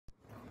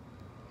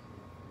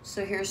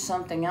So here's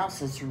something else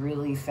that's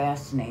really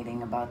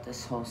fascinating about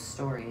this whole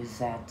story is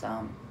that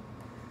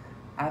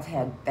I've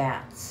had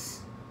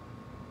bats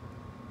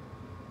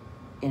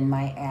in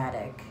my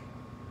attic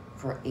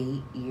for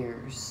 8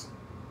 years.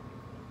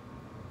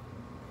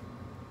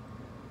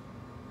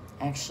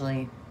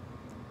 Actually,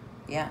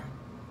 yeah.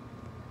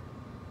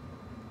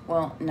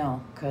 Well,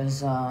 no,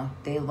 because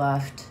they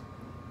left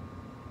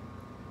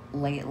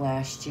late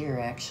last year,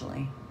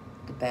 actually,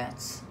 the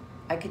bats.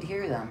 I could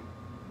hear them.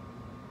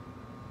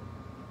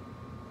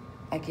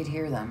 I could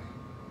hear them.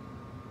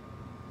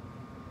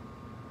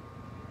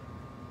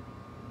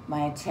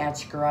 My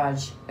attached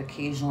garage,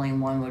 occasionally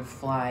one would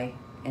fly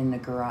in the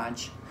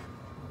garage.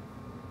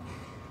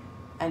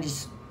 I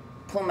just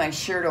pull my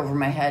shirt over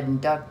my head and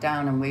duck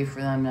down and wait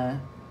for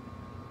them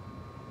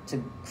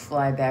to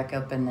fly back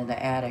up into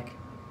the attic.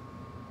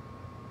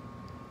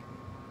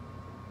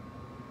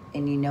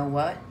 And you know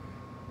what?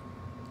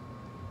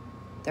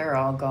 They're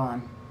all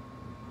gone.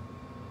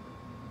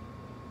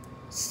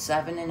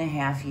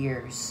 7.5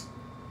 years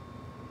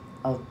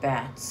of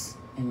bats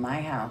in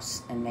my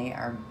house, and they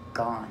are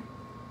gone.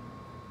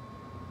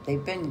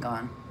 They've been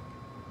gone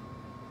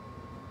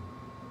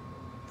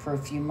for a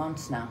few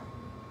months now.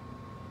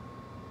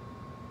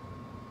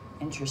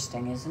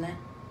 Interesting, isn't it?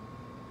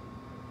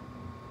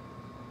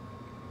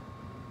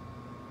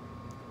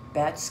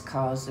 Bats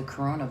cause the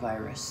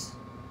coronavirus.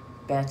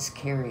 Bats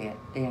carry it.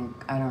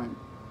 I don't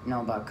know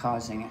about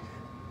causing it.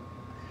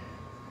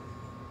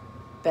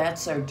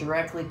 Bats are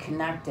directly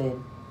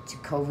connected to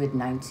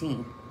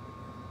COVID-19.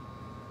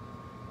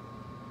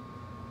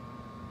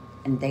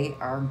 And they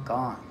are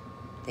gone.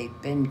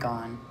 They've been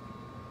gone.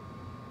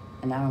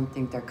 And I don't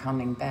think they're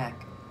coming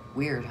back.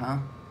 Weird, huh?